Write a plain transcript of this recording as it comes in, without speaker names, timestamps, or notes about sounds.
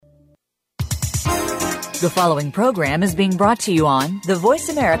The following program is being brought to you on the Voice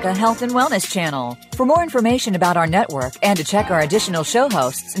America Health and Wellness Channel. For more information about our network and to check our additional show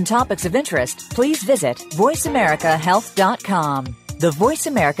hosts and topics of interest, please visit voiceamericahealth.com. The Voice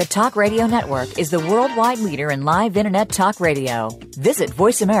America Talk Radio Network is the worldwide leader in live Internet talk radio. Visit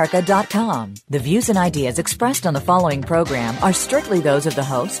voiceamerica.com. The views and ideas expressed on the following program are strictly those of the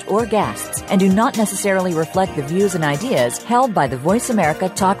host or guests and do not necessarily reflect the views and ideas held by the Voice America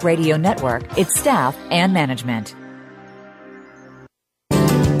Talk Radio Network, its staff, and management.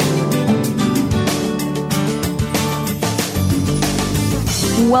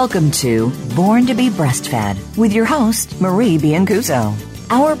 Welcome to Born to be Breastfed with your host, Marie Biancuzzo.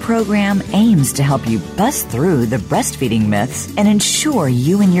 Our program aims to help you bust through the breastfeeding myths and ensure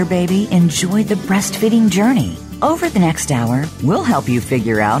you and your baby enjoy the breastfeeding journey. Over the next hour, we'll help you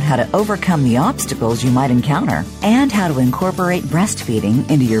figure out how to overcome the obstacles you might encounter and how to incorporate breastfeeding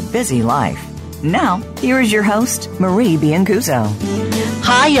into your busy life. Now, here is your host, Marie Biancuzzo.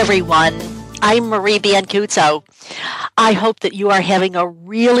 Hi, everyone. I'm Marie Biancuzzo. I hope that you are having a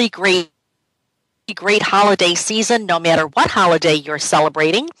really great holiday season, no matter what holiday you're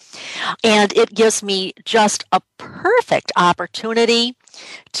celebrating. And it gives me just a perfect opportunity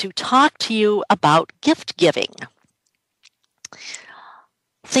to talk to you about gift giving.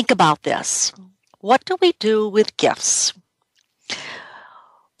 Think about this. What do we do with gifts?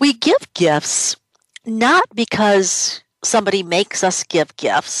 We give gifts not because somebody makes us give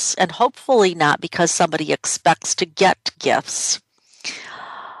gifts, and hopefully not because somebody expects to get gifts.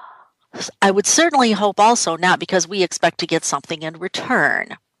 I would certainly hope also not because we expect to get something in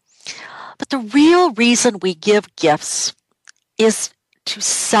return. But the real reason we give gifts is to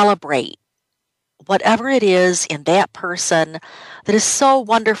celebrate whatever it is in that person that is so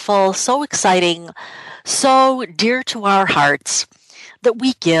wonderful, so exciting, so dear to our hearts that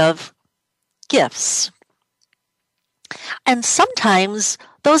we give gifts. And sometimes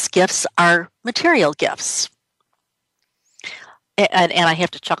those gifts are material gifts. And I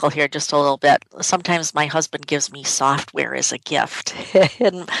have to chuckle here just a little bit. Sometimes my husband gives me software as a gift,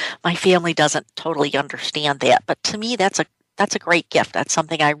 and my family doesn't totally understand that. But to me, that's a great gift. That's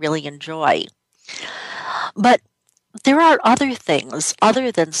something I really enjoy. But there are other things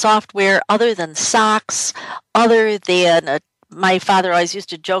other than software, other than socks, other than my father always used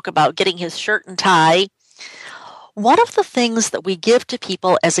to joke about getting his shirt and tie. One of the things that we give to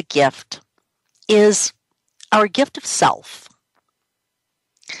people as a gift is our gift of self.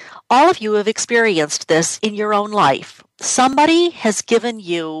 All of you have experienced this in your own life. Somebody has given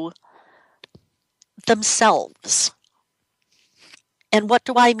you themselves. And what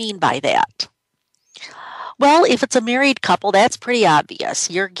do I mean by that? Well, if it's a married couple, that's pretty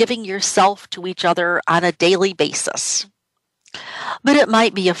obvious. You're giving yourself to each other on a daily basis. But it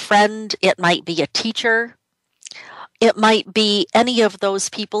might be a friend, it might be a teacher, it might be any of those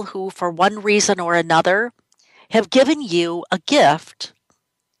people who, for one reason or another, have given you a gift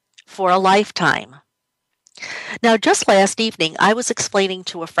for a lifetime. Now, just last evening, I was explaining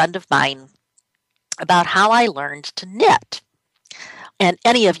to a friend of mine about how I learned to knit. And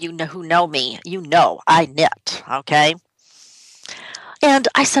any of you who know me, you know I knit, okay? And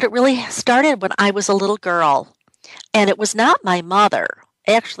I said it really started when I was a little girl. And it was not my mother.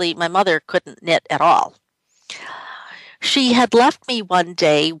 Actually, my mother couldn't knit at all. She had left me one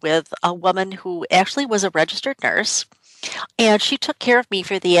day with a woman who actually was a registered nurse, and she took care of me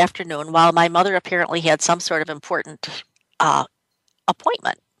for the afternoon while my mother apparently had some sort of important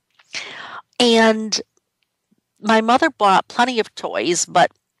appointment. And my mother bought plenty of toys, but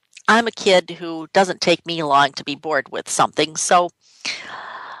I'm a kid who doesn't take me long to be bored with something. So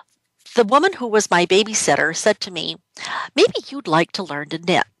the woman who was my babysitter said to me, "Maybe you'd like to learn to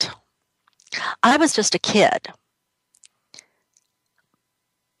knit." I was just a kid.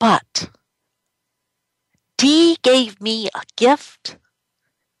 But Dee gave me a gift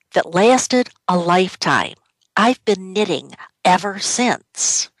that lasted a lifetime. I've been knitting ever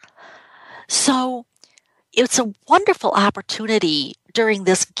since. So it's a wonderful opportunity during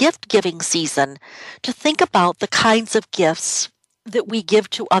this gift-giving season to think about the kinds of gifts that we give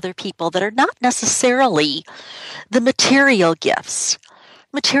to other people that are not necessarily the material gifts.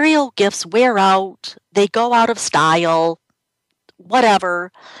 Material gifts wear out, they go out of style,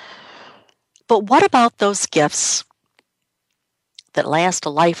 whatever. But what about those gifts that last a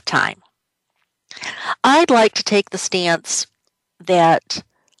lifetime? I'd like to take the stance that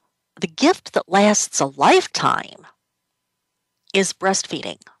the gift that lasts a lifetime is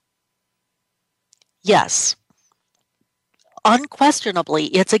breastfeeding. Yes, unquestionably,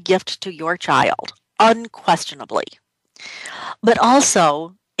 it's a gift to your child. Unquestionably. But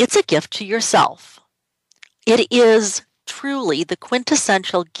also, it's a gift to yourself. It is truly the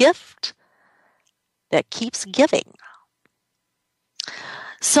quintessential gift that keeps giving.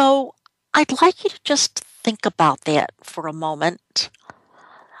 So I'd like you to just think about that for a moment.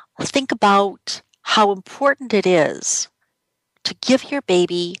 Think about how important it is to give your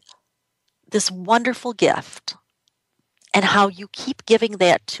baby this wonderful gift and how you keep giving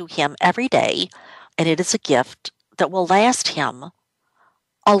that to him every day, and it is a gift that will last him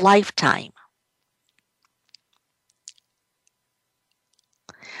a lifetime.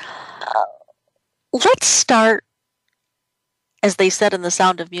 Let's start, as they said in The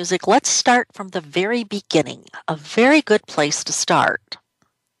Sound of Music, let's start from the very beginning, a very good place to start.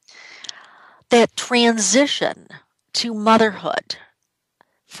 That transition to motherhood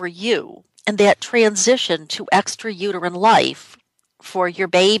for you and that transition to extrauterine life for your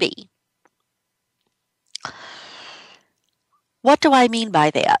baby. What do I mean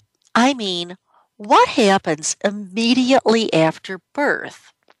by that? I mean, what happens immediately after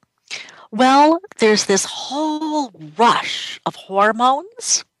birth? Well, there's this whole rush of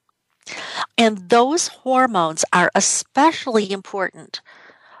hormones, and those hormones are especially important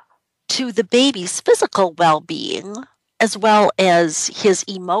to the baby's physical well-being as well as his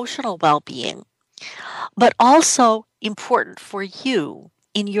emotional well-being, but also important for you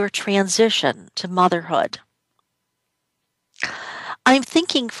in your transition to motherhood. I'm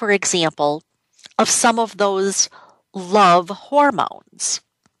thinking, for example, of some of those love hormones.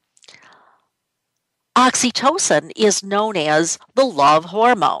 Oxytocin is known as the love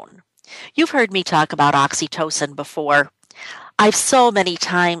hormone. You've heard me talk about oxytocin before. I've so many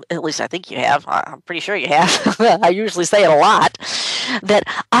times, at least I think you have, I'm pretty sure you have, I usually say it a lot, that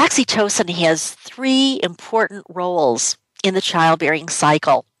oxytocin has 3 important roles in the childbearing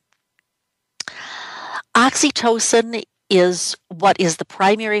cycle. Oxytocin is what is the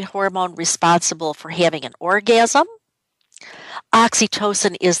primary hormone responsible for having an orgasm.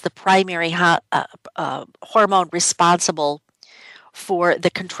 Oxytocin is the primary hormone responsible for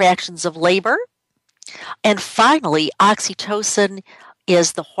the contractions of labor. And finally, oxytocin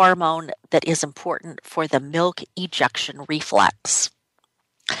is the hormone that is important for the milk ejection reflex.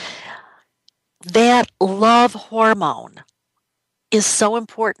 That love hormone is so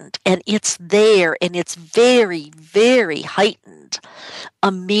important, and it's there, and it's very, very heightened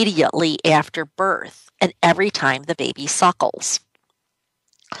immediately after birth and every time the baby suckles.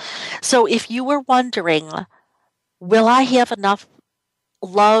 So if you were wondering, will I have enough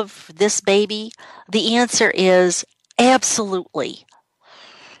love for this baby? The answer is absolutely.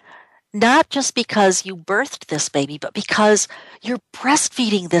 Not just because you birthed this baby, but because you're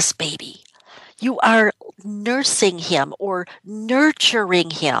breastfeeding this baby. You are nursing him or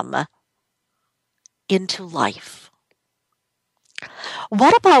nurturing him into life.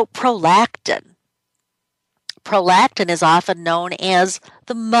 What about prolactin? Prolactin is often known as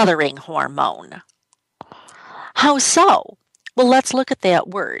the mothering hormone. How so? Well, let's look at that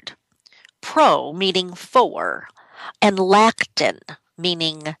word. Pro meaning for, and lactin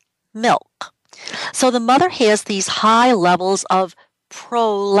meaning milk. So the mother has these high levels of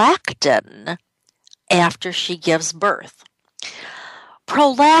prolactin after she gives birth.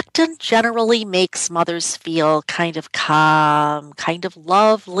 Prolactin generally makes mothers feel kind of calm, kind of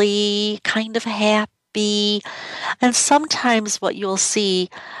lovely, kind of happy. And sometimes what you'll see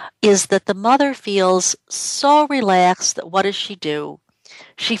is that the mother feels so relaxed that what does she do?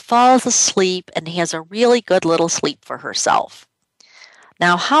 She falls asleep and has a really good little sleep for herself.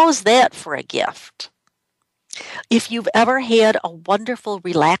 Now, how's that for a gift? If you've ever had a wonderful,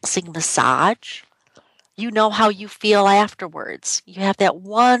 relaxing massage, you know how you feel afterwards. You have that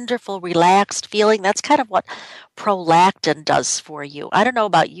wonderful, relaxed feeling. That's kind of what prolactin does for you. I don't know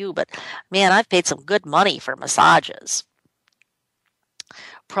about you, but man, I've paid some good money for massages.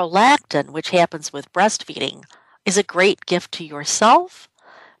 Prolactin, which happens with breastfeeding, is a great gift to yourself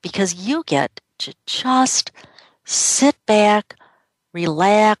because you get to just sit back,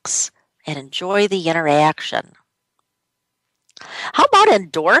 relax, and enjoy the interaction. How about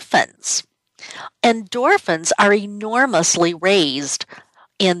endorphins? Endorphins are enormously raised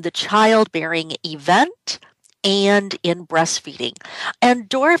in the childbearing event and in breastfeeding.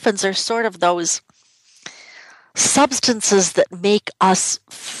 Endorphins are sort of those substances that make us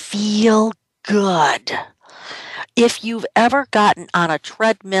feel good. If you've ever gotten on a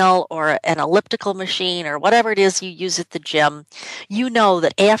treadmill or an elliptical machine or whatever it is you use at the gym, you know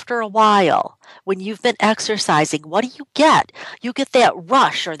that after a while, when you've been exercising, what do you get? You get that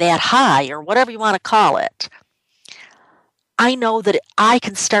rush or that high or whatever you want to call it. I know that I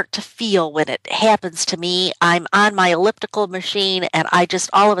can start to feel when it happens to me. I'm on my elliptical machine and I just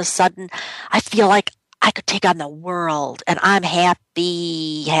all of a sudden, I feel like I could take on the world and I'm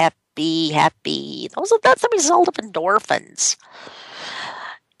happy, happy, happy. That's the result of endorphins.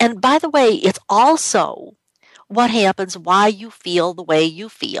 And by the way, it's also what happens, why you feel the way you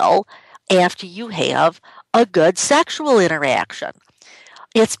feel after you have a good sexual interaction.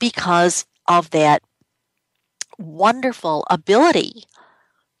 It's because of that wonderful ability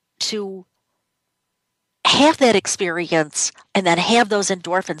to have that experience and then have those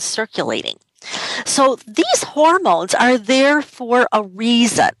endorphins circulating. So these hormones are there for a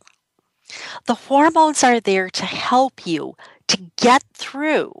reason. The hormones are there to help you to get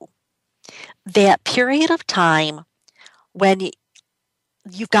through that period of time when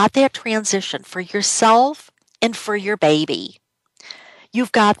you've got that transition for yourself and for your baby.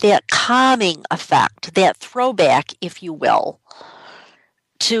 You've got that calming effect, that throwback, if you will,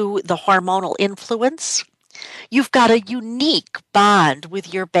 to the hormonal influence. You've got a unique bond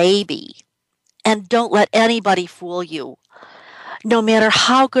with your baby. And don't let anybody fool you. No matter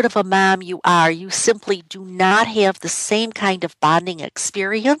how good of a mom you are, you simply do not have the same kind of bonding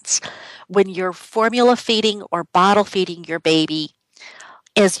experience when you're formula feeding or bottle feeding your baby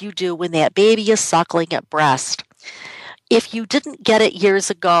as you do when that baby is suckling at breast. If you didn't get it years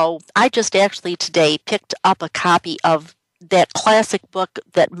ago, I just actually today picked up a copy of that classic book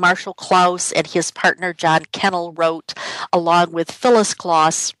that Marshall Klaus and his partner John Kennel wrote along with Phyllis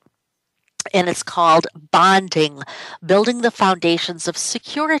Kloss. And it's called Bonding, Building the Foundations of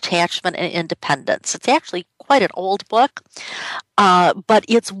Secure Attachment and Independence. It's actually quite an old book, but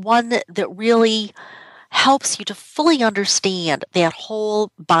it's one that really helps you to fully understand that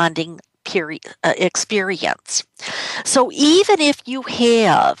whole bonding experience. So even if you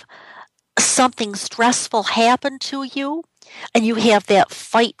have something stressful happen to you, and you have that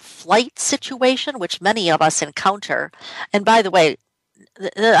fight-flight situation, which many of us encounter, and by the way,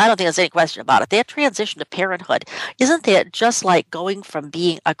 I don't think there's any question about it. That transition to parenthood, isn't that just like going from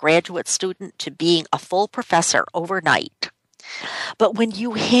being a graduate student to being a full professor overnight? But when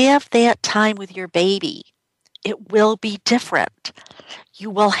you have that time with your baby, it will be different. You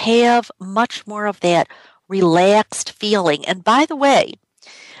will have much more of that relaxed feeling. And by the way,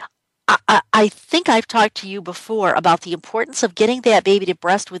 I think I've talked to you before about the importance of getting that baby to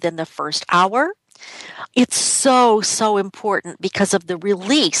breast within the first hour. It's so important because of the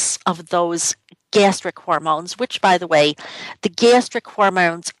release of those gastric hormones, which, by the way, the gastric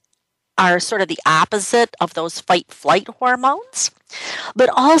hormones are sort of the opposite of those fight-flight hormones. But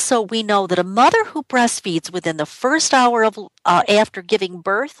also we know that a mother who breastfeeds within the first hour of after giving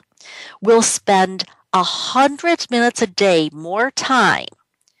birth will spend 100 minutes a day more time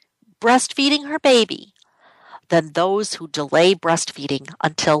breastfeeding her baby than those who delay breastfeeding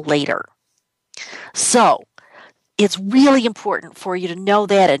until later. So it's really important for you to know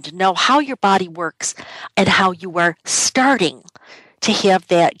that and to know how your body works and how you are starting to have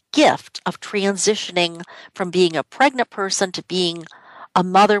that gift of transitioning from being a pregnant person to being a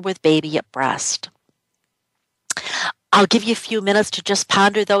mother with baby at breast. I'll give you a few minutes to just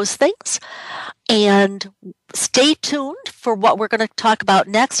ponder those things and stay tuned for what we're going to talk about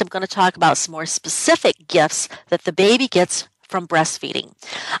next. I'm going to talk about some more specific gifts that the baby gets from breastfeeding.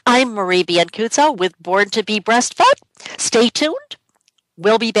 I'm Marie Biancuzzo with Born to be Breastfed. Stay tuned.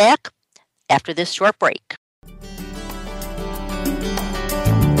 We'll be back after this short break.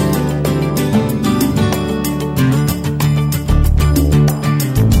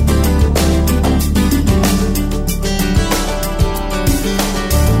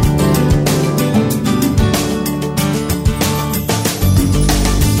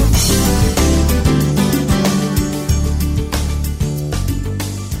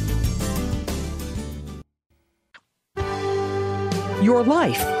 Your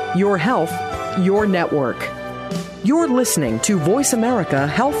life, your health, your network. You're listening to Voice America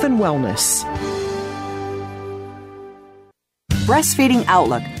Health and Wellness. Breastfeeding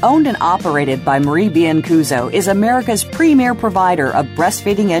Outlook, owned and operated by Marie Biancuzzo, is America's premier provider of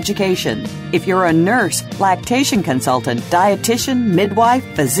breastfeeding education. If you're a nurse, lactation consultant, dietitian, midwife,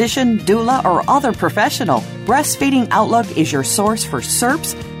 physician, doula, or other professional, Breastfeeding Outlook is your source for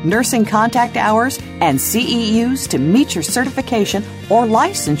CERPs, nursing contact hours, and CEUs to meet your certification or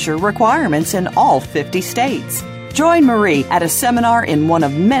licensure requirements in all 50 states. Join Marie at a seminar in one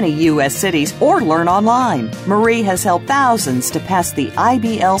of many U.S. cities or learn online. Marie has helped thousands to pass the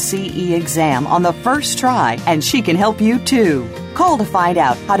IBLCE exam on the first try, and she can help you too. Call to find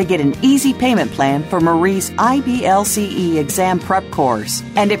out how to get an easy payment plan for Marie's IBLCE exam prep course.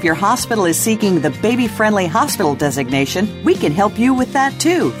 And if your hospital is seeking the baby-friendly hospital designation, we can help you with that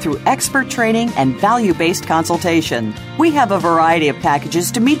too through expert training and value-based consultation. We have a variety of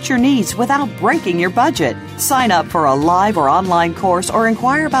packages to meet your needs without breaking your budget. Sign up for a live or online course or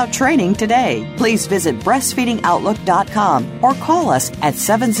inquire about training today. Please visit breastfeedingoutlook.com or call us at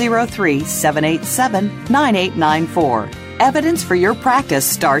 703-787-9894. Evidence for your practice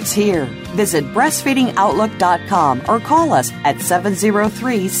starts here. Visit breastfeedingoutlook.com or call us at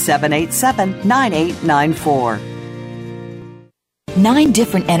 703-787-9894. 9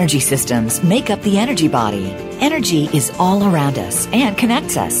 different energy systems make up the energy body. Energy is all around us and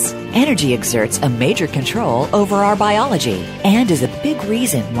connects us. Energy exerts a major control over our biology and is a big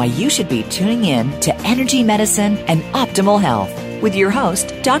reason why you should be tuning in to Energy Medicine and Optimal Health with your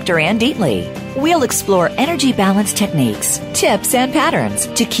host, Dr. Ann Deatley. We'll explore energy balance techniques, tips, and patterns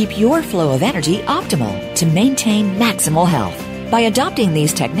to keep your flow of energy optimal to maintain maximal health. By adopting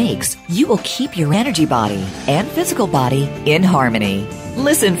these techniques, you will keep your energy body and physical body in harmony.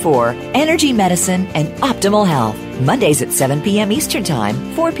 Listen for Energy Medicine and Optimal Health, Mondays at 7 p.m. Eastern Time,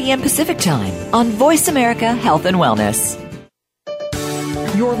 4 p.m. Pacific Time on Voice America Health and Wellness.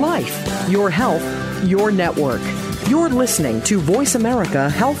 Your life, your health, your network. You're listening to Voice America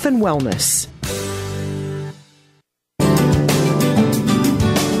Health and Wellness.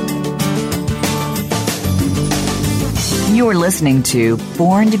 You're listening to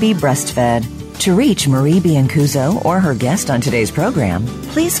Born to be Breastfed. To reach Marie Biancuzzo or her guest on today's program,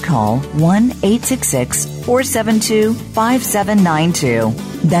 please call 1-866-472-5792.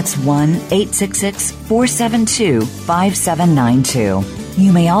 That's 1-866-472-5792.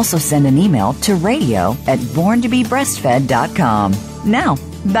 You may also send an email to radio@borntobebreastfed.com. Now,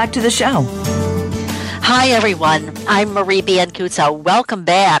 back to the show. Hi, everyone. I'm Marie Biancuzzo. Welcome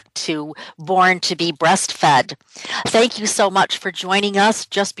back to Born to be Breastfed. Thank you so much for joining us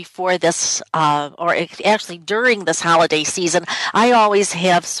just before this, or actually during this holiday season. I always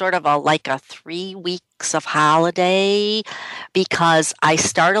have sort of a 3 weeks of holiday because I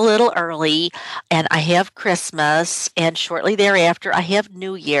start a little early and I have Christmas, and shortly thereafter I have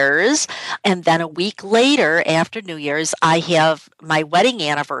New Year's, and then a week later after New Year's I have my wedding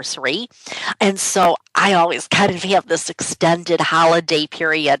anniversary. And so I always kind of have this extended holiday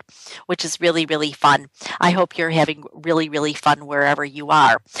period, which is really, really fun. I hope you're having really, really fun wherever you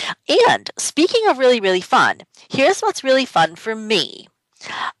are. And speaking of really, really fun, here's what's really fun for me.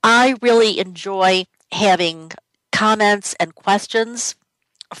 I really enjoy having comments and questions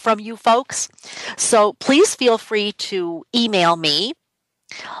from you folks. So please feel free to email me.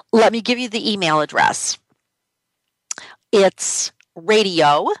 Let me give you the email address. It's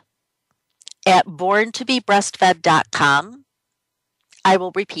radio@borntobebreastfed.com. I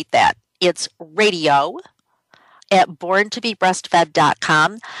will repeat that. It's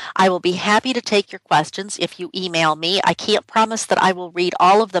radio@borntobebreastfed.com. I will be happy to take your questions if you email me. I can't promise that I will read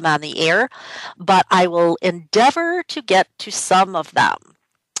all of them on the air, but I will endeavor to get to some of them.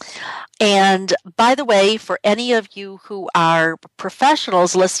 And by the way, for any of you who are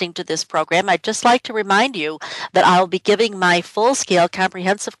professionals listening to this program, I'd just like to remind you that I'll be giving my full-scale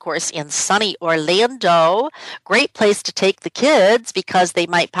comprehensive course in sunny Orlando. Great place to take the kids because they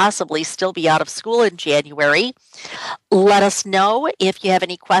might possibly still be out of school in January. Let us know if you have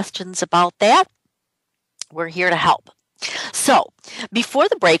any questions about that. We're here to help. So, before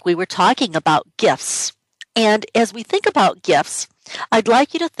the break, we were talking about gifts. And as we think about gifts, I'd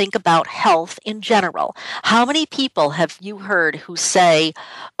like you to think about health in general. How many people have you heard who say,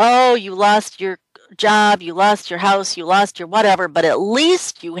 oh, you lost your job, you lost your house, you lost your whatever, but at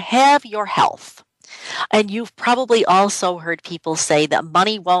least you have your health? And you've probably also heard people say that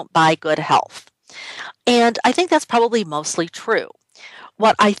money won't buy good health. And I think that's probably mostly true.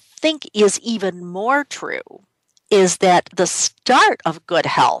 What I think is even more true is that the start of good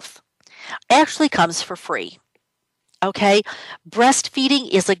health actually comes for free. Okay? Breastfeeding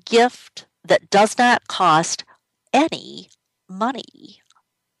is a gift that does not cost any money.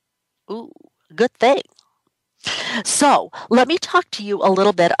 Ooh, good thing. So, let me talk to you a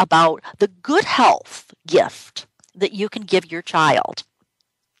little bit about the good health gift that you can give your child.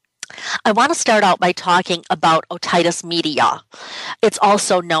 I want to start out by talking about otitis media. It's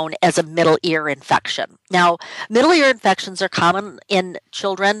also known as a middle ear infection. Now, middle ear infections are common in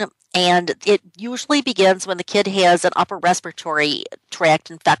children, and it usually begins when the kid has an upper respiratory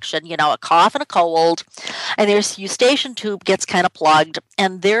tract infection, a cough and a cold, and their eustachian tube gets kind of plugged,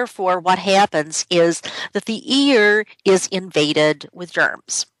 and therefore what happens is that the ear is invaded with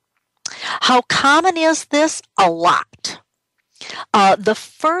germs. How common is this? A lot. The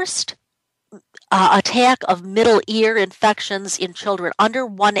first attack of middle ear infections in children under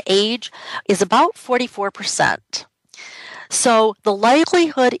 1 age is about 44%. So the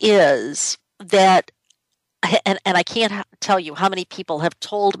likelihood is that, and I can't tell you how many people have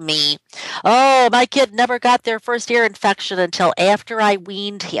told me, oh, my kid never got their first ear infection until after I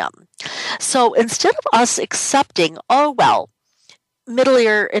weaned him. So instead of us accepting, oh, well, middle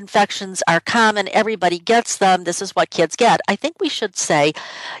ear infections are common, everybody gets them, this is what kids get, I think we should say,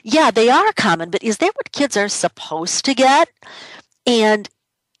 yeah, they are common, but is that what kids are supposed to get? And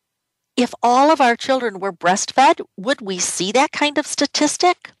if all of our children were breastfed, would we see that kind of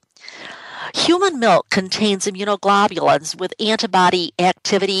statistic? Human milk contains immunoglobulins with antibody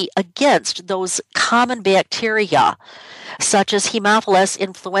activity against those common bacteria, such as Haemophilus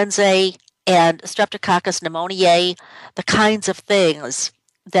influenzae and Streptococcus pneumoniae, the kinds of things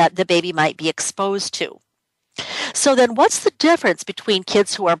that the baby might be exposed to. So then what's the difference between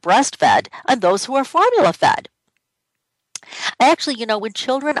kids who are breastfed and those who are formula fed? Actually, when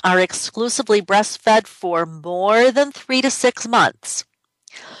children are exclusively breastfed for more than 3 to 6 months,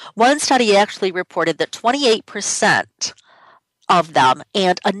 one study actually reported that 28% of them,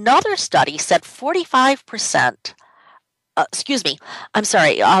 and another study said 45%,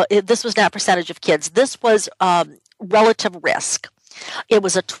 this was not percentage of kids, this was relative risk. It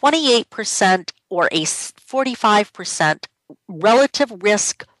was a 28% or a 45% relative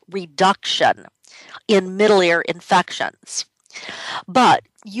risk reduction in middle ear infections. But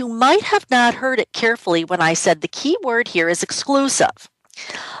you might have not heard it carefully when I said the key word here is exclusive.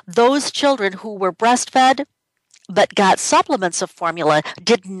 Those children who were breastfed but got supplements of formula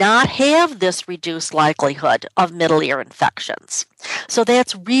did not have this reduced likelihood of middle ear infections. So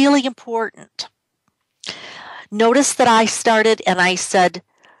that's really important. Notice that I started and I said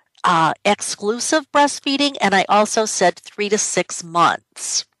exclusive breastfeeding, and I also said 3 to 6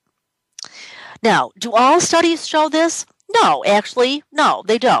 months. Now, do all studies show this? No, actually, no,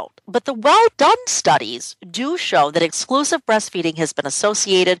 they don't. But the well-done studies do show that exclusive breastfeeding has been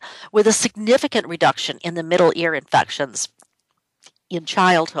associated with a significant reduction in the middle ear infections in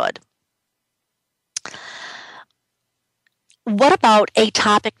childhood. What about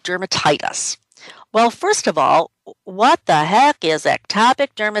atopic dermatitis? Well, first of all, what the heck is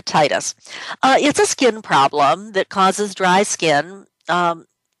atopic dermatitis? It's a skin problem that causes dry skin,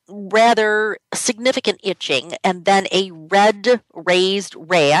 rather significant itching, and then a red raised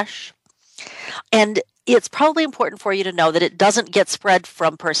rash. And it's probably important for you to know that it doesn't get spread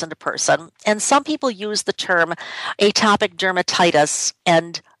from person to person. And some people use the term atopic dermatitis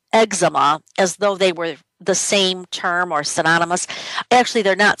and eczema as though they were the same term or synonymous. Actually,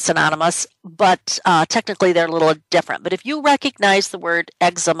 they're not synonymous, but technically they're a little different. But if you recognize the word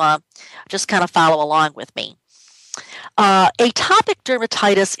eczema, just kind of follow along with me. Atopic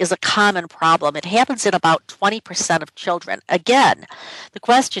dermatitis is a common problem. It happens in about 20% of children. Again, the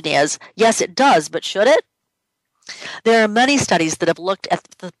question is, yes, it does, but should it? There are many studies that have looked at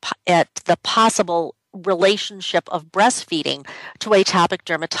the possible relationship of breastfeeding to atopic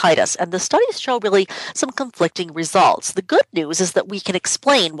dermatitis, and the studies show really some conflicting results. The good news is that we can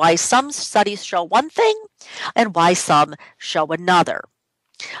explain why some studies show one thing and why some show another.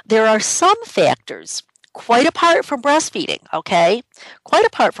 There are some factors quite apart from breastfeeding,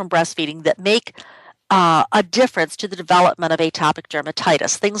 that make a difference to the development of atopic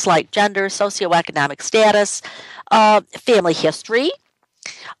dermatitis. Things like gender, socioeconomic status, family history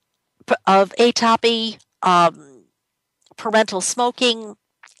of atopy, parental smoking,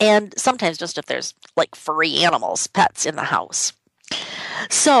 and sometimes just if there's like furry animals, pets in the house.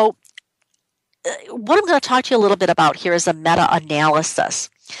 So what I'm going to talk to you a little bit about here is a meta-analysis.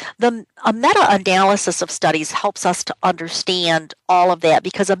 A meta-analysis of studies helps us to understand all of that,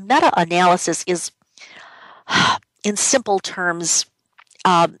 because a meta-analysis is, in simple terms,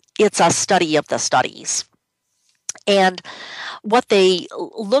 it's a study of the studies. And what they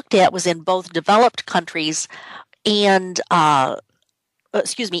looked at was in both developed countries and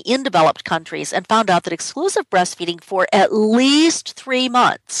in developed countries, and found out that exclusive breastfeeding for at least 3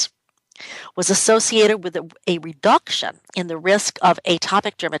 months was associated with a reduction in the risk of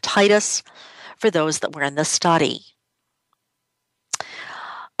atopic dermatitis for those that were in the study.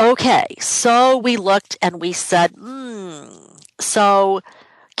 Okay, so we looked and we said, so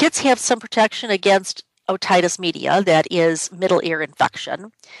kids have some protection against otitis media, that is middle ear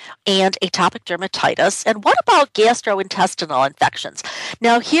infection, and atopic dermatitis. And what about gastrointestinal infections?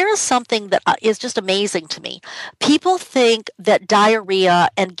 Now, here is something that is just amazing to me. People think that diarrhea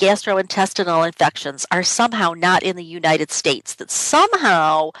and gastrointestinal infections are somehow not in the United States, that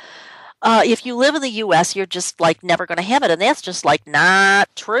somehow if you live in the U.S., you're just like never going to have it. And that's just like not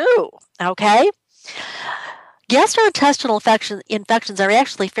true. Okay? Gastrointestinal infections are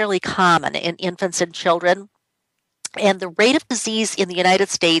actually fairly common in infants and children. And the rate of disease in the United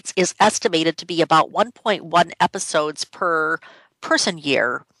States is estimated to be about 1.1 episodes per person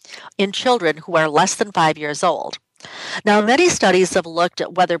year in children who are less than 5 years old. Now, many studies have looked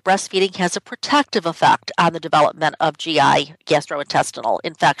at whether breastfeeding has a protective effect on the development of GI gastrointestinal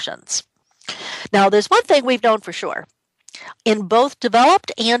infections. Now, there's one thing we've known for sure. In both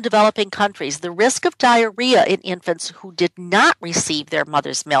developed and developing countries, the risk of diarrhea in infants who did not receive their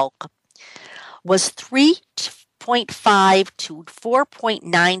mother's milk was 3.5 to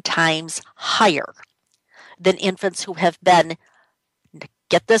 4.9 times higher than infants who have been,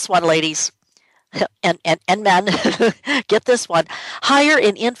 get this one, ladies, and men, get this one, higher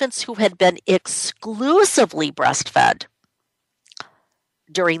in infants who had been exclusively breastfed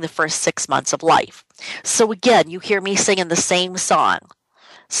during the first 6 months of life. So again, you hear me singing the same song,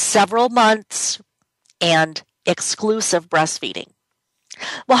 several months and exclusive breastfeeding.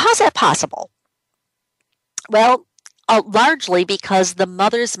 Well, how's that possible? Well, largely because the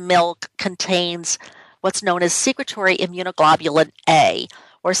mother's milk contains what's known as secretory immunoglobulin A,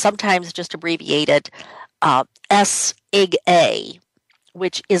 or sometimes just abbreviated SIG-A,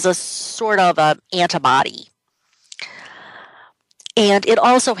 which is a sort of an antibody. And it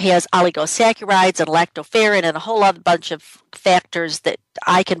also has oligosaccharides and lactoferrin and a whole other bunch of factors that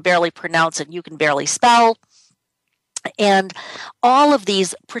I can barely pronounce and you can barely spell. And all of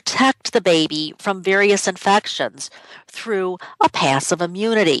these protect the baby from various infections through a passive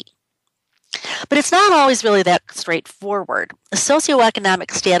immunity. But it's not always really that straightforward.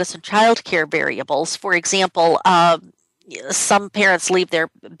 Socioeconomic status and childcare variables, for example, some parents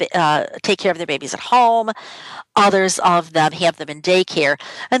take care of their babies at home. Others of them have them in daycare.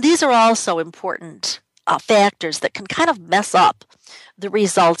 And these are also important factors that can kind of mess up the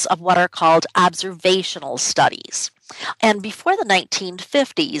results of what are called observational studies. And before the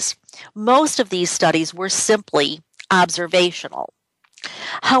 1950s, most of these studies were simply observational.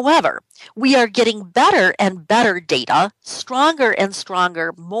 However, we are getting better and better data, stronger and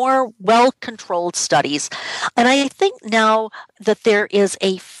stronger, more well-controlled studies. And I think now that there is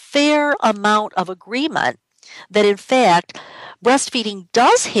a fair amount of agreement that, in fact, breastfeeding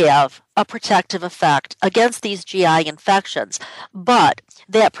does have a protective effect against these GI infections, but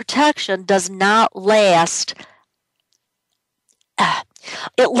that protection does not last.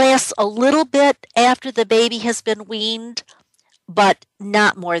 It lasts a little bit after the baby has been weaned, but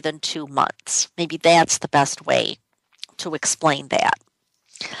not more than 2 months. Maybe that's the best way to explain that.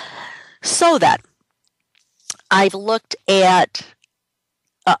 So then, I've looked at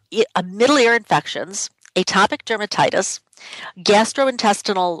middle ear infections, atopic dermatitis,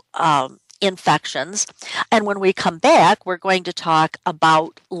 gastrointestinal infections, and when we come back, we're going to talk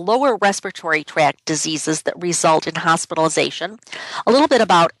about lower respiratory tract diseases that result in hospitalization, a little bit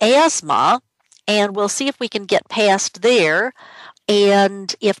about asthma, and we'll see if we can get past there.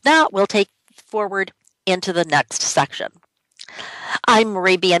 And if not, we'll take forward into the next section. I'm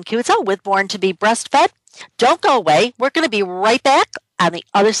Marie Biancuzzo with Born to be Breastfed. Don't go away. We're going to be right back on the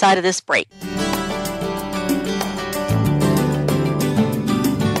other side of this break.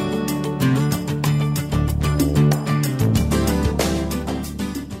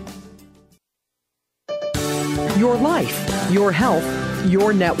 Your life, your health,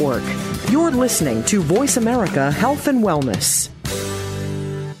 your network. You're listening to Voice America Health and Wellness.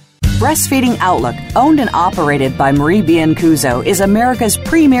 Breastfeeding Outlook, owned and operated by Marie Biancuzzo, is America's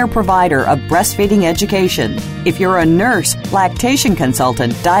premier provider of breastfeeding education. If you're a nurse, lactation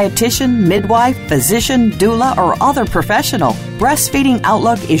consultant, dietitian, midwife, physician, doula, or other professional, Breastfeeding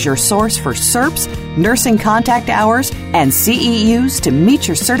Outlook is your source for CERPs, nursing contact hours, and CEUs to meet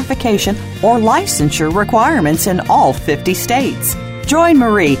your certification or licensure requirements in all 50 states. Join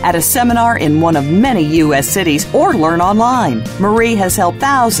Marie at a seminar in one of many U.S. cities or learn online. Marie has helped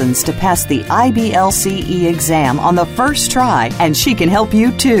thousands to pass the IBLCE exam on the first try, and she can help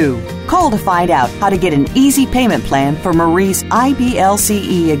you too. Call to find out how to get an easy payment plan for Marie's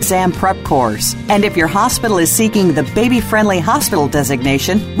IBLCE exam prep course. And if your hospital is seeking the baby-friendly hospital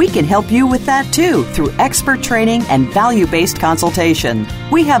designation, we can help you with that too through expert training and value-based consultation.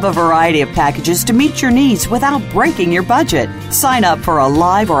 We have a variety of packages to meet your needs without breaking your budget. Sign up for a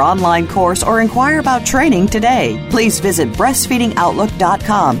live or online course or inquire about training today. Please visit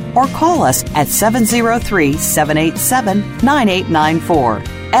breastfeedingoutlook.com or call us at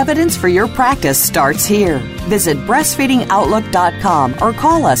 703-787-9894. Evidence for your practice starts here. Visit breastfeedingoutlook.com or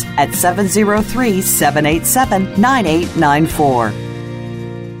call us at 703-787-9894.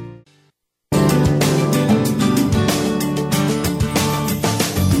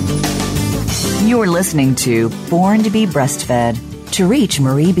 You're listening to Born to be Breastfed. To reach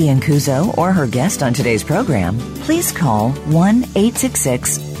Marie Biancuzzo or her guest on today's program, please call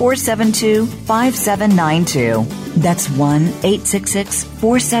 1-866-472-5792. That's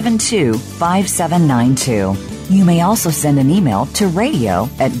 1-866-472-5792. You may also send an email to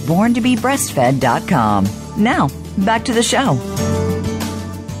radio@borntobebreastfed.com. Now, back to the show.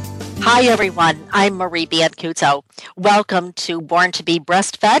 Hi, everyone. I'm Marie Biancuzzo. Welcome to Born to be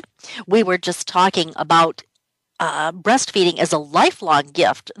Breastfed. We were just talking about breastfeeding as a lifelong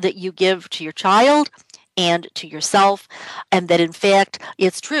gift that you give to your child and to yourself, and that, in fact,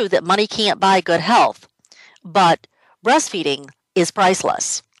 it's true that money can't buy good health, but breastfeeding is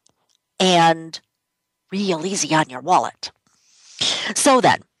priceless and real easy on your wallet. So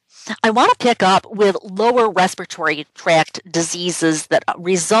then, I want to pick up with lower respiratory tract diseases that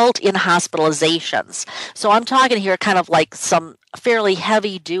result in hospitalizations. So I'm talking here kind of like some fairly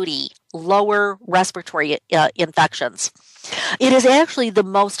heavy-duty lower respiratory infections. It is actually the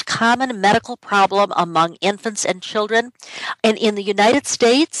most common medical problem among infants and children. And in the United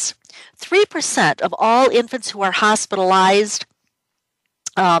States, 3% of all infants who are hospitalized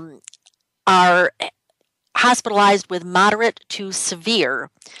are hospitalized with moderate to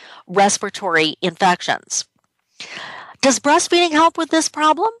severe respiratory infections. Does breastfeeding help with this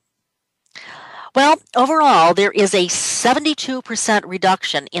problem? Well, overall, there is a 72%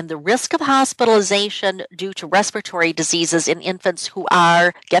 reduction in the risk of hospitalization due to respiratory diseases in infants who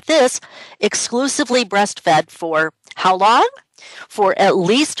are, get this, exclusively breastfed for how long? For at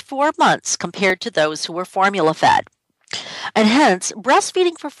least 4 months compared to those who were formula fed. And hence,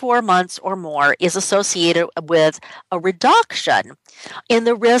 breastfeeding for 4 months or more is associated with a reduction in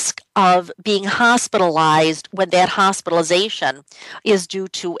the risk of being hospitalized when that hospitalization is due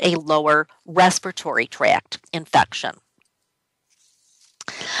to a lower respiratory tract infection.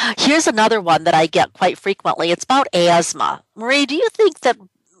 Here's another one that I get quite frequently. It's about asthma. Marie, do you think that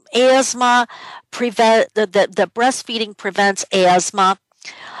that breastfeeding prevents asthma?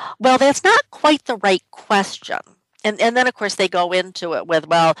 Well, that's not quite the right question. And then, of course, they go into it with,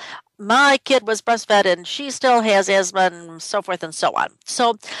 well, my kid was breastfed and she still has asthma and so forth and so on.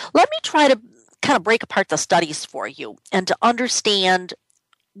 So let me try to kind of break apart the studies for you and to understand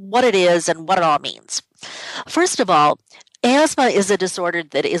what it is and what it all means. First of all, asthma is a disorder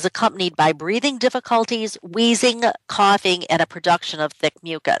that is accompanied by breathing difficulties, wheezing, coughing, and a production of thick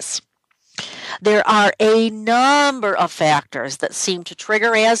mucus. There are a number of factors that seem to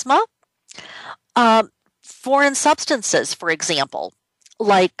trigger asthma. Foreign substances, for example,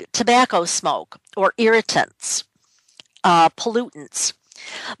 like tobacco smoke or irritants, pollutants.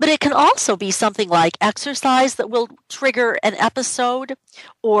 But it can also be something like exercise that will trigger an episode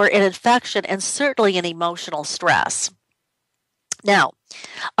or an infection, and certainly an emotional stress. Now,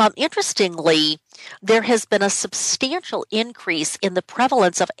 interestingly, there has been a substantial increase in the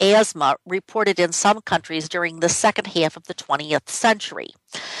prevalence of asthma reported in some countries during the second half of the 20th century.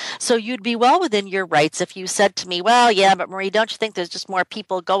 So you'd be well within your rights if you said to me, well, yeah, but Marie, don't you think there's just more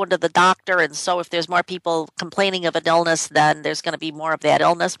people going to the doctor? And so if there's more people complaining of an illness, then there's going to be more of that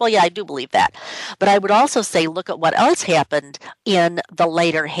illness. Well, yeah, I do believe that. But I would also say, look at what else happened in the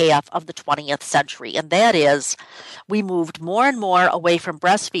later half of the 20th century. And that is, we moved more and more away from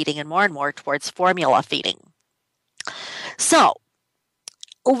breastfeeding and more towards formula feeding. So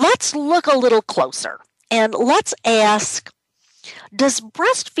let's look a little closer and let's ask, does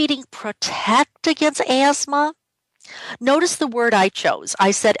breastfeeding protect against asthma? Notice the word I chose.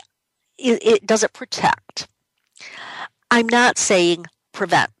 I said, does it protect? I'm not saying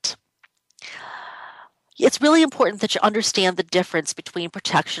prevent. It's really important that you understand the difference between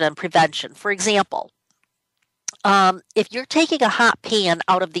protection and prevention. For example, if you're taking a hot pan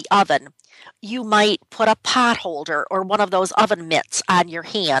out of the oven, you might put a pot holder or one of those oven mitts on your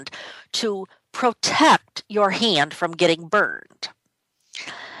hand to protect your hand from getting burned.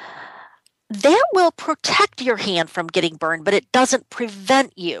 That will protect your hand from getting burned, but it doesn't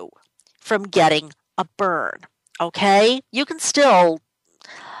prevent you from getting a burn. Okay? You can still,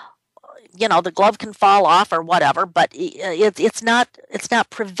 the glove can fall off or whatever, but it's not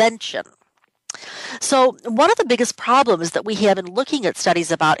prevention. So one of the biggest problems that we have in looking at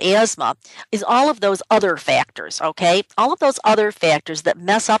studies about asthma is all of those other factors, okay? All of those other factors that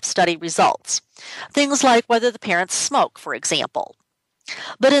mess up study results. Things like whether the parents smoke, for example.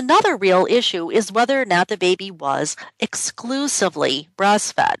 But another real issue is whether or not the baby was exclusively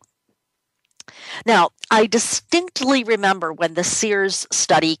breastfed. Now, I distinctly remember when the Sears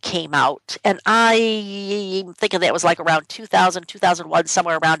study came out, and I'm thinking that was like around 2000, 2001,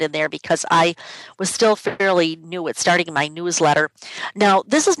 somewhere around in there, because I was still fairly new at starting my newsletter. Now,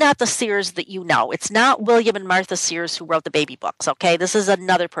 this is not the Sears that you know. It's not William and Martha Sears who wrote the baby books, okay? This is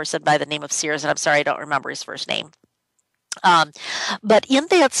another person by the name of Sears, and I'm sorry I don't remember his first name. But in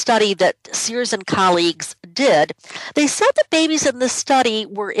that study that Sears and colleagues did, they said that babies in the study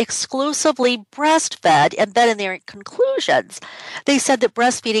were exclusively breastfed, and then in their conclusions, they said that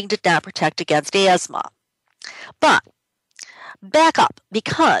breastfeeding did not protect against asthma. But back up,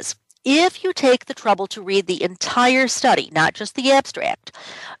 because if you take the trouble to read the entire study, not just the abstract,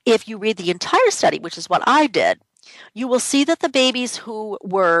 if you read the entire study, which is what I did, you will see that the babies who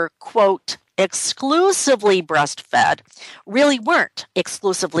were, quote, exclusively breastfed really weren't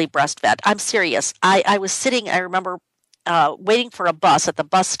exclusively breastfed. I'm serious. I was sitting, I remember waiting for a bus at the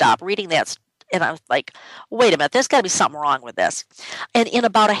bus stop, reading that, and I was like, wait a minute, there's got to be something wrong with this. And in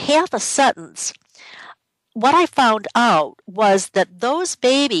about a half a sentence, what I found out was that those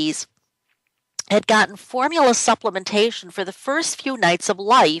babies had gotten formula supplementation for the first few nights of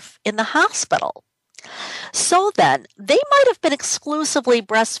life in the hospital. So then, they might have been exclusively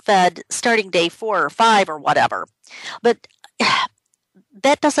breastfed starting day 4 or 5 or whatever, but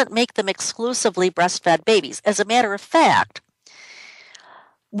that doesn't make them exclusively breastfed babies. As a matter of fact,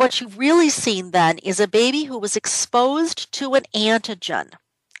 what you've really seen then is a baby who was exposed to an antigen.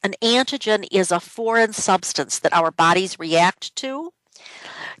 An antigen is a foreign substance that our bodies react to.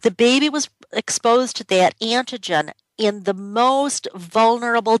 The baby was exposed to that antigen in the most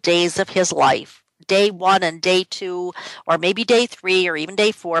vulnerable days of his life. Day 1 and day 2, or maybe day 3, or even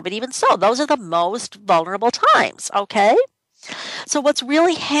day 4, but even so, those are the most vulnerable times, okay? So what's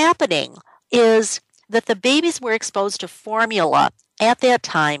really happening is that the babies were exposed to formula at that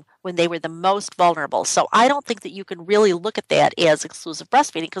time when they were the most vulnerable. So I don't think that you can really look at that as exclusive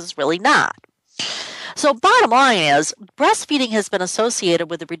breastfeeding, because it's really not. So bottom line is, breastfeeding has been associated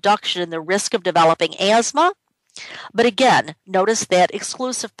with a reduction in the risk of developing asthma, but again, notice that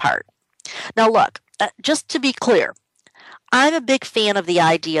exclusive part. Now look, just to be clear, I'm a big fan of the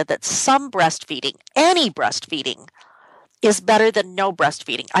idea that some breastfeeding, any breastfeeding, is better than no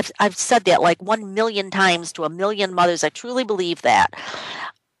breastfeeding. I've said that like 1 million times to 1 million mothers. I truly believe that.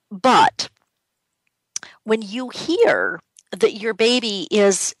 But when you hear that your baby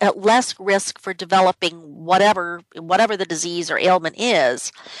is at less risk for developing whatever the disease or ailment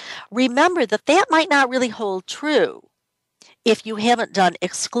is, remember that that might not really hold true if you haven't done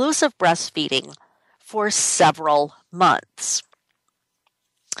exclusive breastfeeding for several months.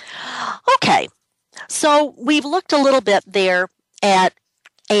 Okay, so we've looked a little bit there at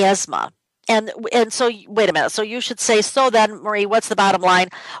asthma. And so, wait a minute. So you should say, so then, Marie, what's the bottom line?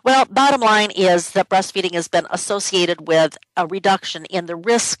 Well, bottom line is that breastfeeding has been associated with a reduction in the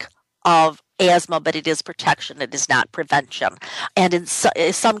risk of asthma, but it is protection. It is not prevention. And in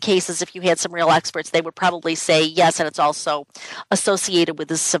some cases, if you had some real experts, they would probably say yes, and it's also associated with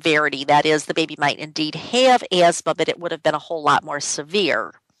the severity. That is, the baby might indeed have asthma, but it would have been a whole lot more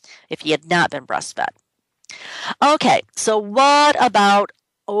severe if he had not been breastfed. Okay, so what about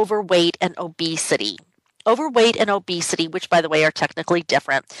overweight and obesity? Overweight and obesity, which by the way are technically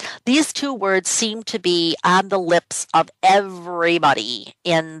different, these two words seem to be on the lips of everybody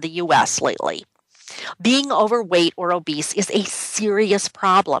in the U.S. lately. Being overweight or obese is a serious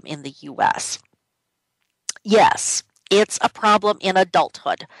problem in the U.S. Yes, it's a problem in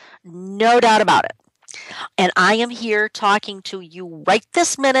adulthood, no doubt about it. And I am here talking to you right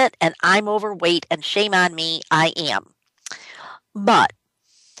this minute, and I'm overweight, and shame on me, I am. But,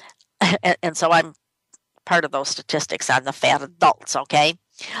 and so I'm part of those statistics on the fat adults, okay?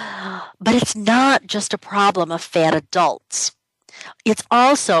 But it's not just a problem of fat adults. It's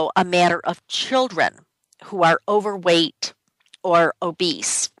also a matter of children who are overweight or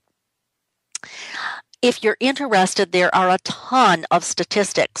obese. If you're interested, there are a ton of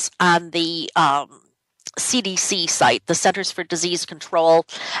statistics on the CDC site, the Centers for Disease Control.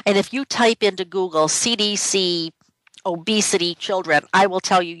 And if you type into Google CDC obesity children, I will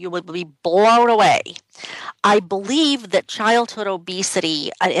tell you, you will be blown away. I believe that childhood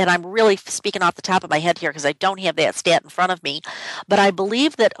obesity, and I'm really speaking off the top of my head here because I don't have that stat in front of me, but I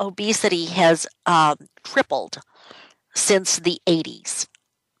believe that obesity has tripled since the 80s.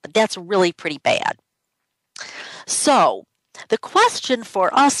 That's really pretty bad. So the question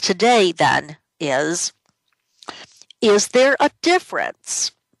for us today then is there a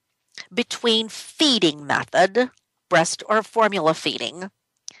difference between feeding method, breast or formula feeding?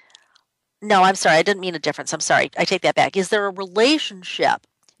 No, I'm sorry, I didn't mean a difference. I'm sorry, I take that back. Is there a relationship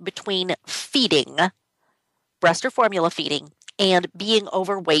between feeding, breast or formula feeding, and being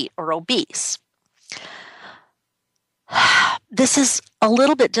overweight or obese? This is a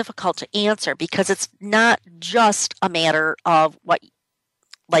little bit difficult to answer because it's not just a matter of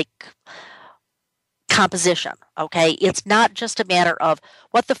composition, okay? It's not just a matter of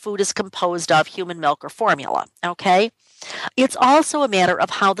what the food is composed of, human milk or formula, okay? It's also a matter of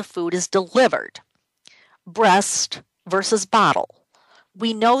how the food is delivered, breast versus bottle.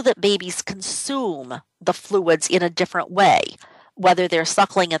 We know that babies consume the fluids in a different way, whether they're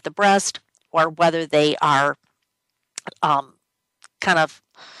suckling at the breast or whether they are I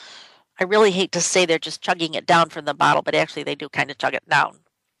really hate to say they're just chugging it down from the bottle, but actually they do kind of chug it down.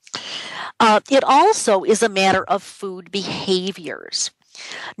 It also is a matter of food behaviors.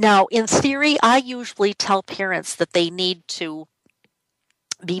 Now, in theory, I usually tell parents that they need to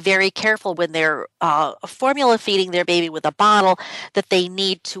be very careful when they're formula feeding their baby with a bottle, that they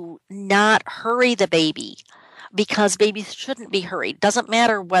need to not hurry the baby, because babies shouldn't be hurried. Doesn't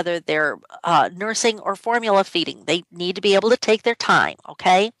matter whether they're nursing or formula feeding. They need to be able to take their time,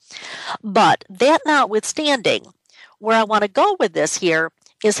 okay? But that notwithstanding, where I want to go with this here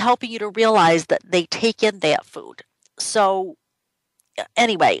is helping you to realize that they take in that food. So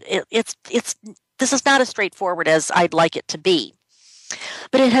anyway, this is not as straightforward as I'd like it to be.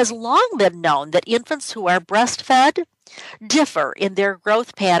 But it has long been known that infants who are breastfed differ in their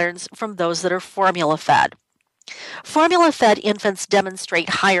growth patterns from those that are formula fed. Formula-fed infants demonstrate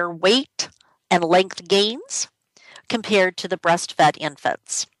higher weight and length gains compared to the breastfed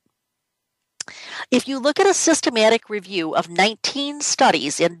infants. If you look at a systematic review of 19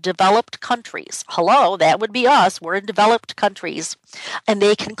 studies in developed countries, hello, that would be us, we're in developed countries, and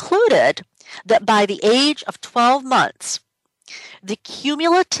they concluded that by the age of 12 months, the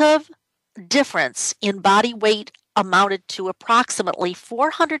cumulative difference in body weight amounted to approximately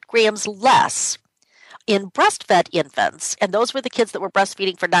 400 grams less in breastfed infants, and those were the kids that were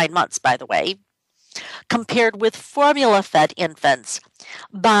breastfeeding for 9 months, by the way, compared with formula-fed infants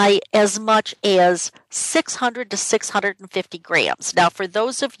by as much as 600 to 650 grams. Now, for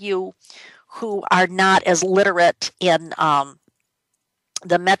those of you who are not as literate in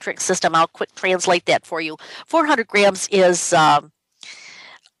the metric system, I'll quick translate that for you. 400 grams is,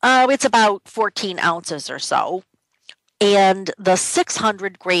 it's about 14 ounces or so, and the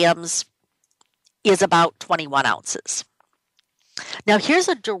 600 grams is about 21 ounces. Now, here's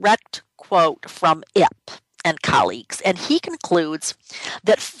a direct quote from Ip and colleagues, and he concludes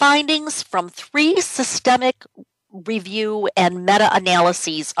that findings from 3 systemic review and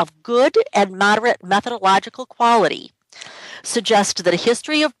meta-analyses of good and moderate methodological quality suggest that a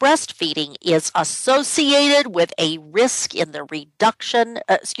history of breastfeeding is associated with a risk in the reduction,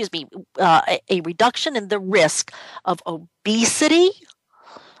 a reduction in the risk of obesity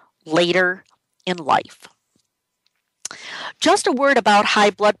later in life. Just a word about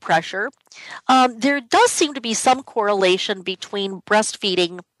high blood pressure. There does seem to be some correlation between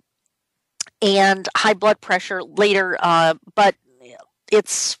breastfeeding and high blood pressure later, but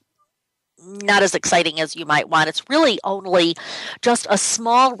it's not as exciting as you might want. It's really only just a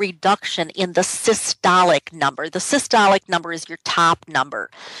small reduction in the systolic number. The systolic number is your top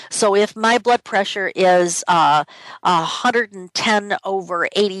number. So if my blood pressure is 110 over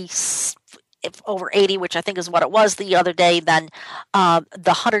 80, which I think is what it was the other day, then the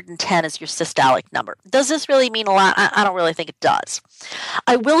 110 is your systolic number. Does this really mean a lot? I don't really think it does.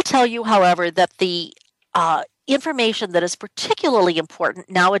 I will tell you, however, that the information that is particularly important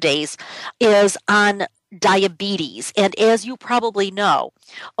nowadays is on diabetes. And as you probably know,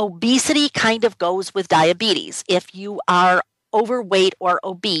 obesity kind of goes with diabetes. If you are overweight or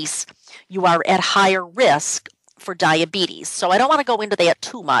obese, you are at higher risk for diabetes. So I don't want to go into that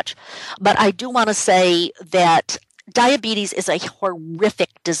too much, but I do want to say that diabetes is a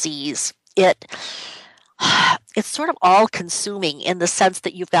horrific disease. It's sort of all-consuming in the sense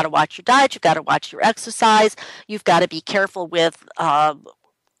that you've got to watch your diet, you've got to watch your exercise, you've got to be careful with how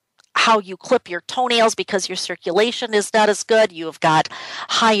you clip your toenails because your circulation is not as good. You've got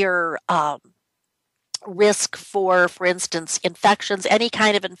higher risk for instance, infections, any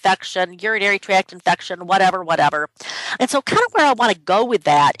kind of infection, urinary tract infection, whatever. And so kind of where I want to go with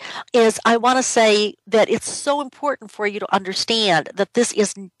that is I want to say that it's so important for you to understand that this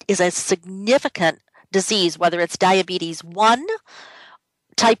is a significant disease, whether it's diabetes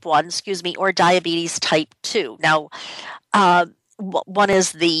type 1, or diabetes type 2. Now, one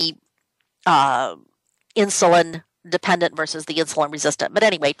is the insulin dependent versus the insulin resistant. But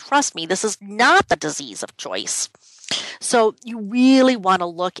anyway, trust me, this is not the disease of choice. So you really want to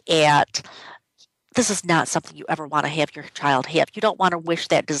look at this is not something you ever want to have your child have. You don't want to wish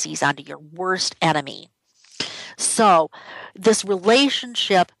that disease onto your worst enemy. So this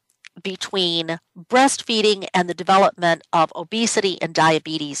relationship between breastfeeding and the development of obesity and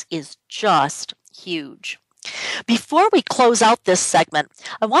diabetes is just huge. Before we close out this segment,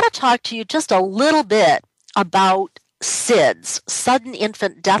 I want to talk to you just a little bit about SIDS, sudden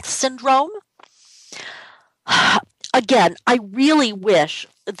infant death syndrome. Again, I really wish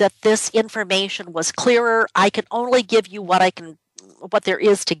that this information was clearer. I can only give you what there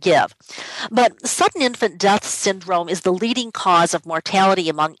is to give. But sudden infant death syndrome is the leading cause of mortality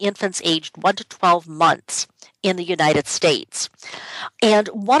among infants aged 1 to 12 months in the United States. And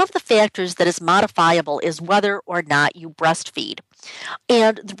one of the factors that is modifiable is whether or not you breastfeed.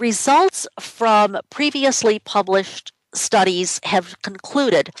 And the results from previously published studies have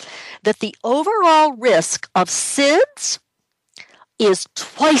concluded that the overall risk of SIDS is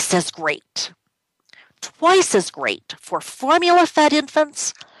twice as great for formula-fed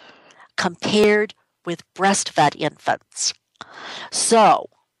infants compared with breastfed infants. So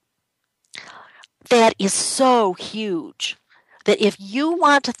that is so huge that if you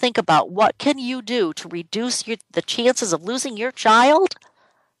want to think about what can you do to reduce the chances of losing your child,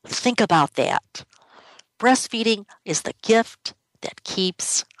 think about that. Breastfeeding is the gift that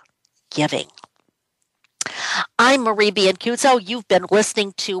keeps giving. I'm Marie Biancuzzo. You've been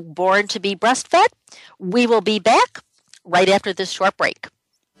listening to Born to be Breastfed. We will be back right after this short break.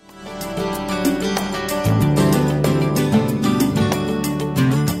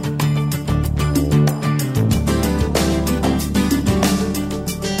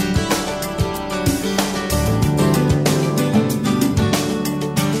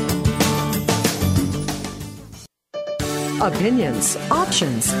 Opinions,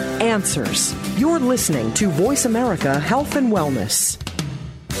 options, answers. You're listening to Voice America Health and Wellness.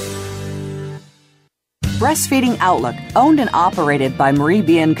 Breastfeeding Outlook, owned and operated by Marie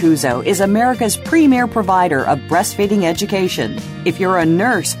Biancuzzo, is America's premier provider of breastfeeding education. If you're a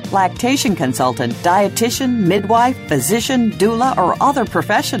nurse, lactation consultant, dietitian, midwife, physician, doula, or other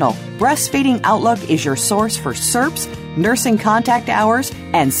professional, Breastfeeding Outlook is your source for CERPs, nursing contact hours,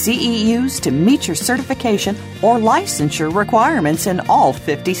 and CEUs to meet your certification or licensure requirements in all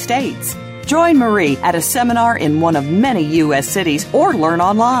 50 states. Join Marie at a seminar in one of many U.S. cities or learn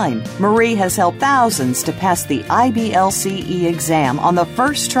online. Marie has helped thousands to pass the IBLCE exam on the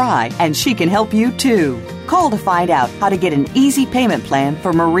first try, and she can help you too. Call to find out how to get an easy payment plan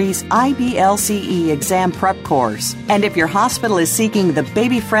for Marie's IBLCE exam prep course. And if your hospital is seeking the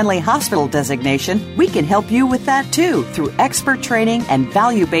baby-friendly hospital designation, we can help you with that too through expert training and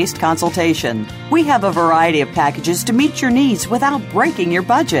value-based consultation. We have a variety of packages to meet your needs without breaking your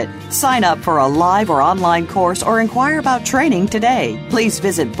budget. Sign up for a live or online course or inquire about training today. Please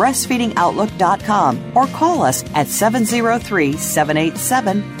visit breastfeedingoutlook.com or call us at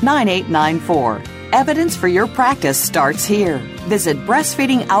 703-787-9894. Evidence for your practice starts here. Visit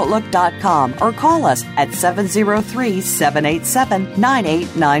breastfeedingoutlook.com or call us at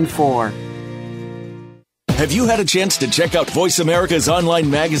 703-787-9894. Have you had a chance to check out Voice America's online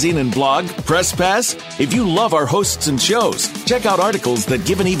magazine and blog, Press Pass? If you love our hosts and shows, check out articles that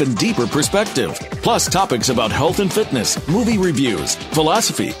give an even deeper perspective. Plus topics about health and fitness, movie reviews,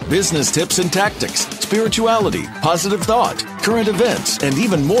 philosophy, business tips and tactics, spirituality, positive thought, current events, and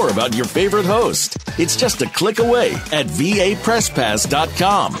even more about your favorite host. It's just a click away at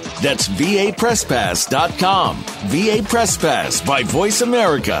vapresspass.com. That's vapresspass.com. VA Press Pass by Voice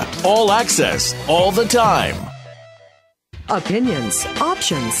America. All access, all the time. Opinions,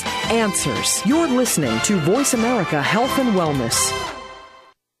 options, answers. You're listening to Voice America Health and Wellness.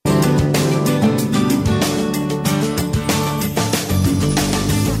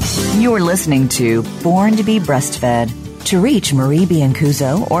 You're listening to Born to be Breastfed. To reach Marie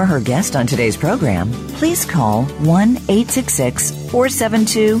Biancuzzo or her guest on today's program, please call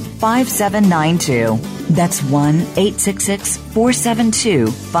 1-866-472-5792. That's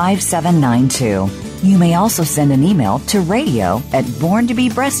 1-866-472-5792. You may also send an email to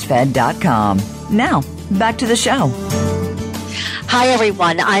radio@borntobebreastfed.com. Now, back to the show. Hi,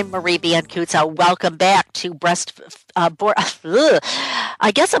 everyone. I'm Marie Biancuzzo. Welcome back to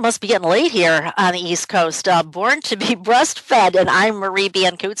I guess it must be getting late here on the East Coast. Born to be Breastfed, and I'm Marie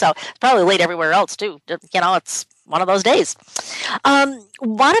Biancuzzo. It's probably late everywhere else, too. You know, it's one of those days.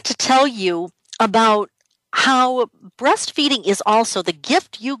 Wanted to tell you about how breastfeeding is also the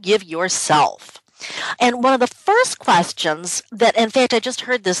gift you give yourself. And one of the first questions that, in fact, I just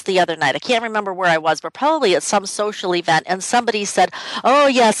heard this the other night. I can't remember where I was, but probably at some social event. And somebody said, oh,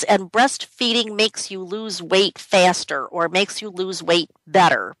 yes, and breastfeeding makes you lose weight faster or makes you lose weight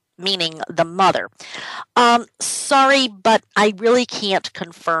better. meaning the mother. Sorry, but I really can't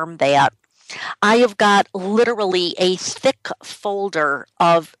confirm that. I have got literally a thick folder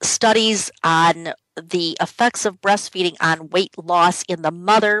of studies on the effects of breastfeeding on weight loss in the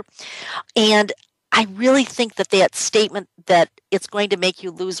mother. And I really think that that statement that it's going to make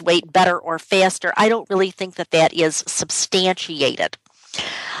you lose weight better or faster, I don't really think that that is substantiated.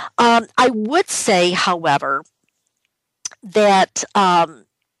 I would say, however, that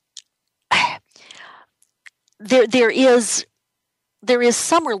there is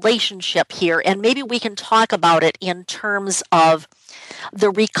some relationship here, and maybe we can talk about it in terms of the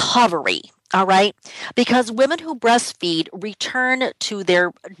recovery. All right, because women who breastfeed return to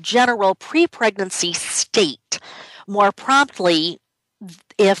their general pre-pregnancy state more promptly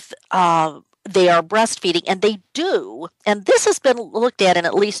if they are breastfeeding, and they do, and this has been looked at in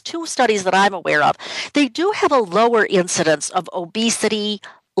at least 2 studies that I'm aware of, they do have a lower incidence of obesity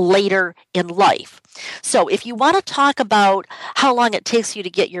later in life. So if you want to talk about how long it takes you to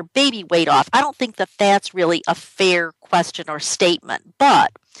get your baby weight off, I don't think that that's really a fair question or statement.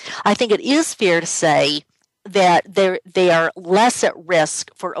 But I think it is fair to say that they are less at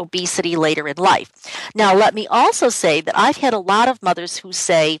risk for obesity later in life. Now, let me also say that I've had a lot of mothers who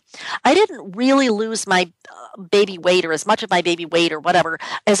say, I didn't really lose my baby weight or as much of my baby weight or whatever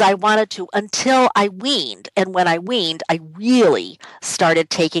as I wanted to until I weaned. And when I weaned, I really started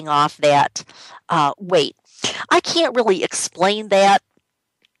taking off that weight. I can't really explain that.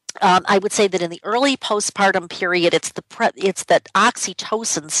 I would say that in the early postpartum period, it's that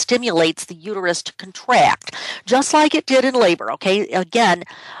oxytocin stimulates the uterus to contract, just like it did in labor. Okay, again,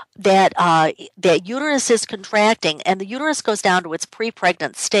 that uterus is contracting, and the uterus goes down to its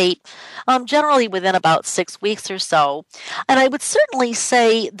pre-pregnant state, generally within about 6 weeks or so. And I would certainly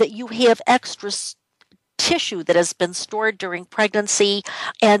say that you have extra tissue that has been stored during pregnancy,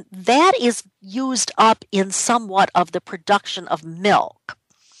 and that is used up in somewhat of the production of milk.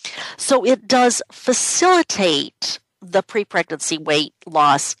 So it does facilitate the pre-pregnancy weight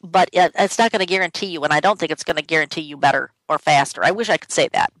loss, but it's not going to guarantee you, and I don't think it's going to guarantee you better or faster. I wish I could say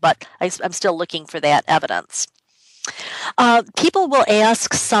that, but I'm still looking for that evidence. People will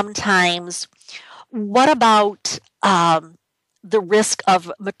ask sometimes, what about the risk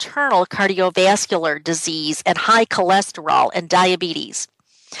of maternal cardiovascular disease and high cholesterol and diabetes?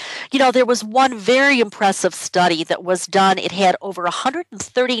 You know, there was one very impressive study that was done. It had over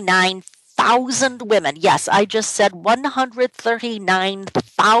 139,000 women. Yes, I just said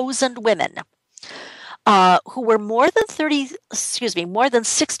 139,000 women who were more than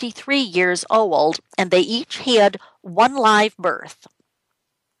 63 years old, and they each had one live birth,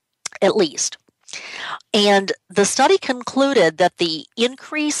 at least. And the study concluded that the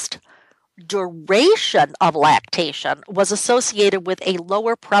increased duration of lactation was associated with a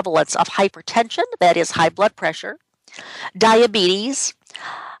lower prevalence of hypertension, that is high blood pressure, diabetes,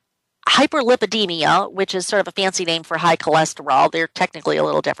 hyperlipidemia, which is sort of a fancy name for high cholesterol, they're technically a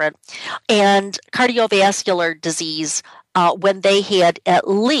little different, and cardiovascular disease when they had at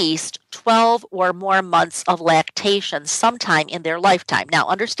least 12 or more months of lactation sometime in their lifetime. Now,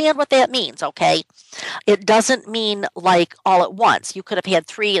 understand what that means, okay? It doesn't mean like all at once. You could have had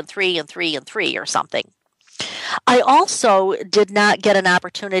 3 and 3 and 3 and 3 or something. I also did not get an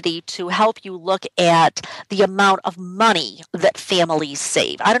opportunity to help you look at the amount of money that families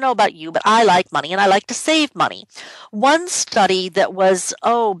save. I don't know about you, but I like money and I like to save money. One study that was,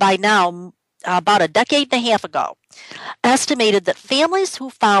 by now, about a decade and a half ago, estimated that families who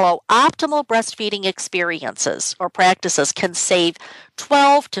follow optimal breastfeeding experiences or practices can save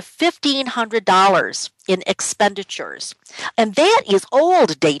 $1,200 to $1,500 in expenditures. And that is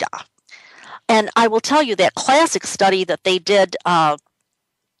old data. And I will tell you that classic study that they did, and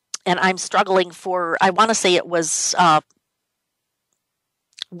I'm struggling for, I want to say it was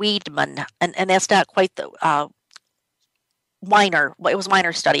Weidman, and that's not quite the Weiner, it was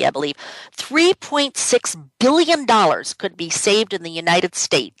Weiner's study, I believe. $3.6 billion could be saved in the United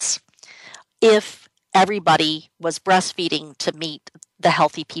States if everybody was breastfeeding to meet the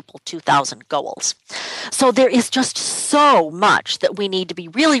Healthy People 2000 goals. So there is just so much that we need to be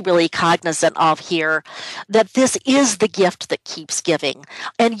really, really cognizant of here, that this is the gift that keeps giving.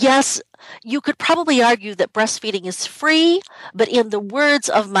 And yes, you could probably argue that breastfeeding is free, but in the words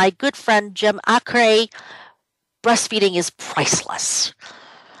of my good friend Jim Acre, breastfeeding is priceless.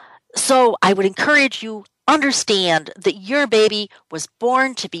 So I would encourage you, understand that your baby was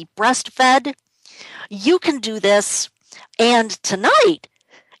born to be breastfed. You can do this. And tonight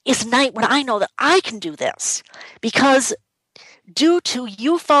is a night when I know that I can do this, because due to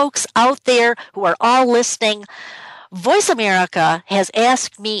you folks out there who are all listening, Voice America has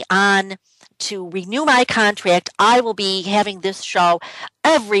asked me on to renew my contract. I will be having this show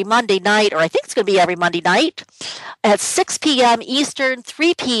every Monday night, or I think it's going to be every Monday night at 6 p.m. Eastern,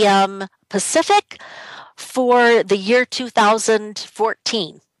 3 p.m. Pacific for the year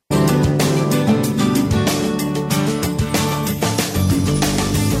 2014.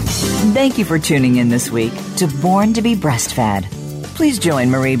 Thank you for tuning in this week to Born to be Breastfed. Please join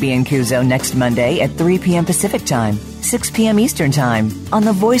Marie Biancuzzo next Monday at 3 p.m. Pacific Time, 6 p.m. Eastern Time on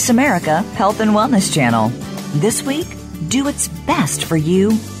the Voice America Health and Wellness Channel. This week, do what's best for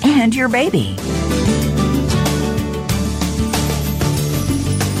you and your baby.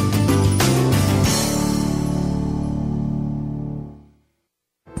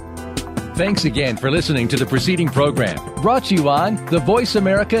 Thanks again for listening to the preceding program, brought to you on the Voice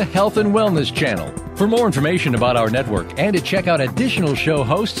America Health and Wellness Channel. For more information about our network and to check out additional show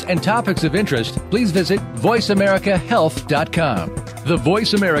hosts and topics of interest, please visit voiceamericahealth.com. The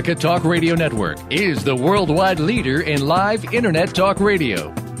Voice America Talk Radio Network is the worldwide leader in live Internet talk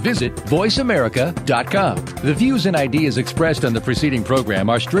radio. Visit voiceamerica.com. The views and ideas expressed on the preceding program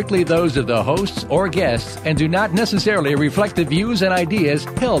are strictly those of the hosts or guests and do not necessarily reflect the views and ideas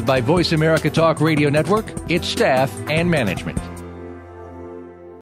held by Voice America Talk Radio Network, its staff, and management.